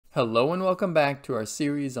Hello and welcome back to our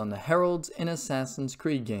series on the heralds in Assassin's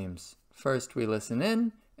Creed games. First we listen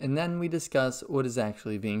in, and then we discuss what is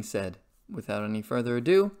actually being said. Without any further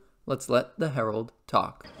ado, let's let the herald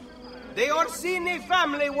talk. The Orsini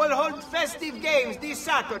family will hold festive games this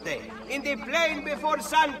Saturday in the plain before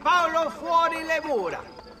San Paolo, Fuori, Mura.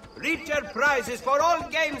 Richer prizes for all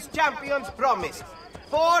games champions promised.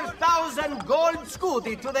 4,000 gold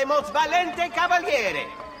Scudi to the most valente cavaliere,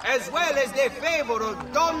 as well as the favor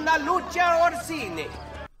of Donna Lucha Orsini.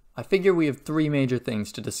 I figure we have three major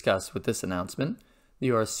things to discuss with this announcement.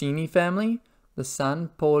 The Orsini family, the San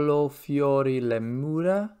Polo Fuori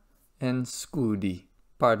Mura, and Scudi.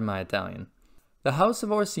 Pardon my Italian. The House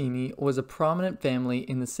of Orsini was a prominent family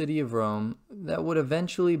in the city of Rome that would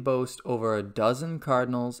eventually boast over a dozen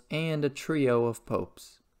cardinals and a trio of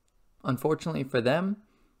popes. Unfortunately for them,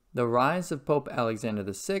 the rise of Pope Alexander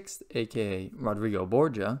VI, aka Rodrigo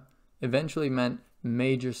Borgia, eventually meant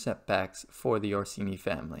major setbacks for the Orsini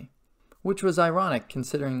family, which was ironic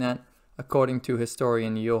considering that, according to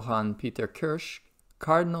historian Johann Peter Kirsch,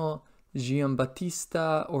 Cardinal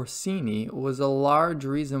Giambattista Orsini was a large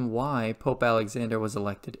reason why Pope Alexander was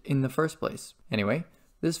elected in the first place. Anyway,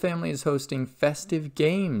 this family is hosting festive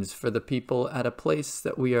games for the people at a place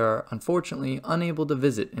that we are unfortunately unable to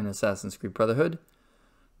visit in Assassin's Creed Brotherhood.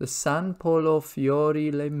 The San Polo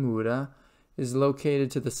Fuori Mura is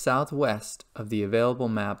located to the southwest of the available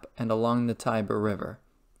map and along the Tiber River.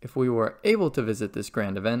 If we were able to visit this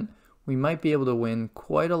grand event, we might be able to win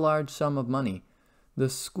quite a large sum of money. The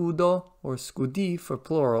scudo, or scudi for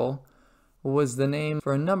plural, was the name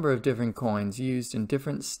for a number of different coins used in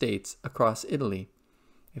different states across Italy.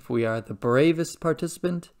 If we are the bravest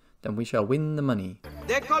participant, then we shall win the money.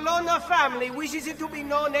 The Colonna family wishes it to be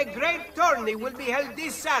known a great tourney will be held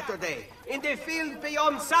this Saturday in the field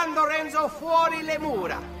beyond San Lorenzo, Fuori,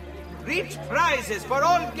 Mura. Rich prizes for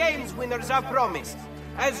all games winners are promised,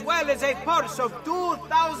 as well as a purse of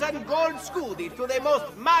 2,000 gold Scudi to the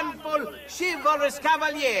most manful, chivalrous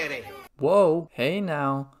cavaliere. Whoa, hey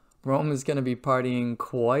now, Rome is going to be partying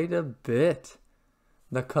quite a bit.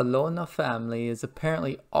 The Colonna family is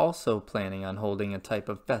apparently also planning on holding a type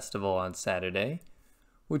of festival on Saturday,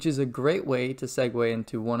 which is a great way to segue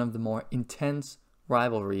into one of the more intense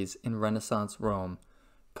rivalries in Renaissance Rome,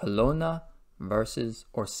 Colonna versus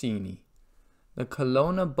Orsini. The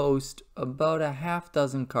Colonna boast about a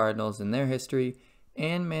half-dozen cardinals in their history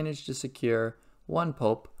and managed to secure one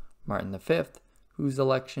pope, Martin V, whose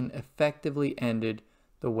election effectively ended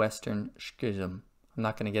the Western Schism. I'm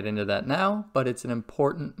not going to get into that now, but it's an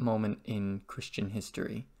important moment in Christian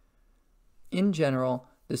history. In general,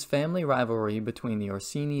 this family rivalry between the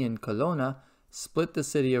Orsini and Colonna split the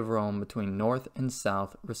city of Rome between north and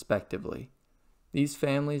south, respectively. These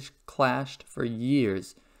families clashed for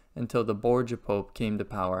years until the Borgia Pope came to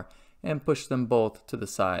power and pushed them both to the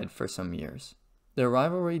side for some years. Their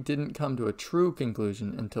rivalry didn't come to a true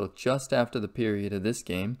conclusion until just after the period of this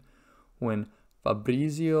game, when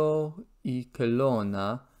Fabrizio I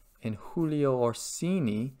Colonna and Giulio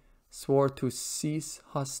Orsini swore to cease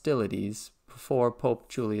hostilities before Pope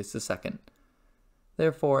Julius II.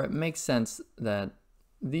 Therefore, it makes sense that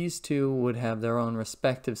these two would have their own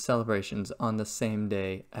respective celebrations on the same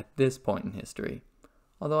day at this point in history.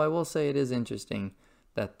 Although I will say it is interesting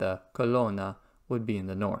that the Colonna would be in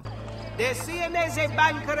the north. The Sienese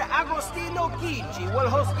banker Agostino Chigi will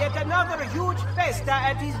host yet another huge festa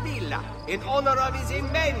at his villa in honor of his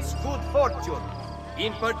immense good fortune.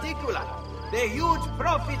 In particular, the huge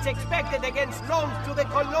profits expected against loans to the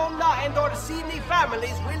Colonna and Orsini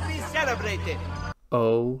families will be celebrated.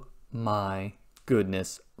 Oh my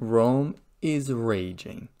goodness, Rome is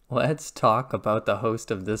raging. Let's talk about the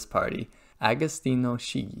host of this party, Agostino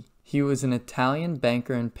Chigi. He was an Italian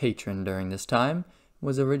banker and patron during this time,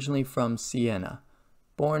 was originally from Siena.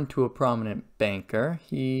 Born to a prominent banker,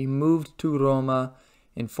 he moved to Roma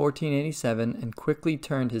in 1487 and quickly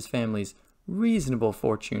turned his family's reasonable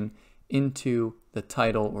fortune into the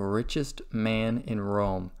title richest man in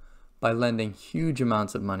Rome by lending huge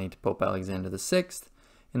amounts of money to Pope Alexander VI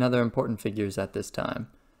and other important figures at this time.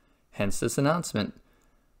 Hence this announcement.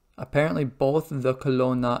 Apparently both the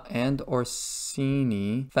Colonna and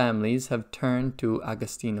Orsini families have turned to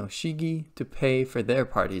Agostino Chigi to pay for their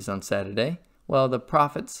parties on Saturday, while the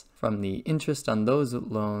profits from the interest on those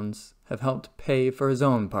loans have helped pay for his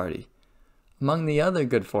own party. Among the other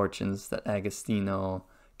good fortunes that Agostino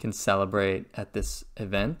can celebrate at this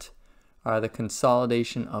event are the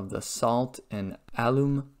consolidation of the salt and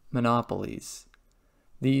alum monopolies.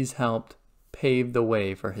 These helped pave the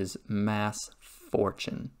way for his mass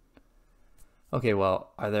fortune. Okay,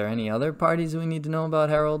 well, are there any other parties we need to know about,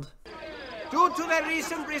 Harold? Due to the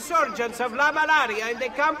recent resurgence of La Malaria in the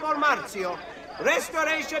Campo Marzio,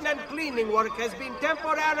 restoration and cleaning work has been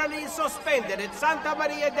temporarily suspended at Santa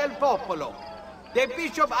Maria del Popolo. The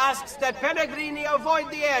bishop asks that Pellegrini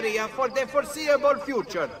avoid the area for the foreseeable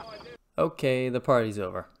future. Okay, the party's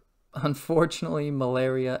over. Unfortunately,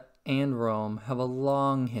 malaria and Rome have a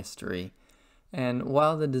long history, and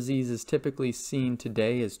while the disease is typically seen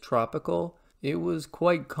today as tropical, it was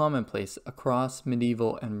quite commonplace across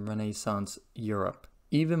medieval and Renaissance Europe.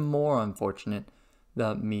 Even more unfortunate,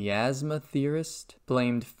 the miasma theorist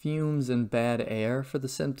blamed fumes and bad air for the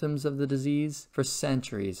symptoms of the disease for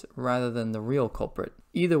centuries rather than the real culprit.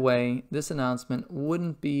 Either way, this announcement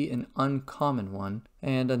wouldn't be an uncommon one,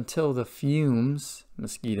 and until the fumes,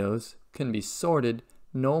 mosquitoes, can be sorted,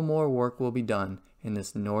 no more work will be done in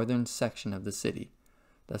this northern section of the city.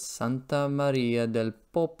 The Santa Maria del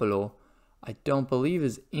Popolo, I don't believe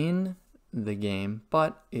is in the game,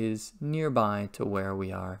 but is nearby to where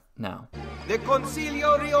we are now. The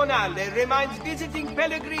Consiglio Rionale reminds visiting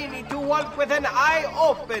Pellegrini to walk with an eye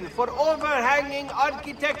open for overhanging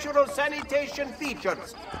architectural sanitation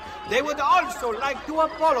features. They would also like to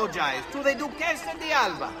apologize to the Duchessa di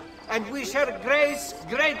Alba and wish her grace,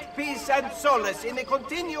 great peace and solace in the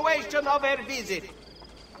continuation of her visit.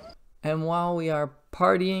 And while we are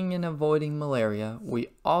partying and avoiding malaria, we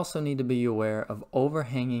also need to be aware of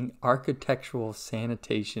overhanging architectural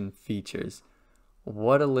sanitation features.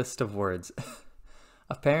 What a list of words.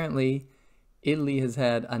 Apparently, Italy has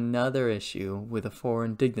had another issue with a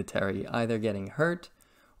foreign dignitary either getting hurt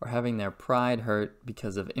or having their pride hurt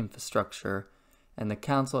because of infrastructure, and the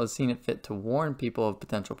council has seen it fit to warn people of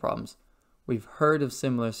potential problems. We've heard of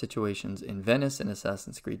similar situations in Venice in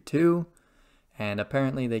Assassin's Creed 2, and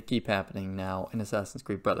apparently they keep happening now in Assassin's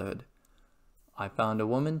Creed Brotherhood. I found a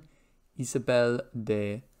woman, Isabel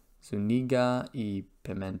de Zuniga y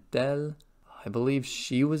Pimentel. I believe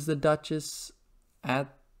she was the Duchess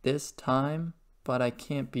at this time, but I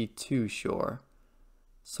can't be too sure.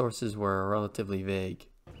 Sources were relatively vague.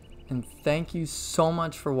 And thank you so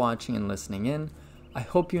much for watching and listening in. I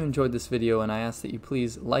hope you enjoyed this video, and I ask that you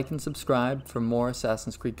please like and subscribe for more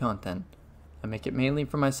Assassin's Creed content. I make it mainly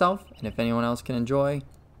for myself, and if anyone else can enjoy,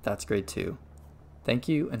 that's great too. Thank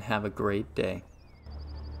you and have a great day.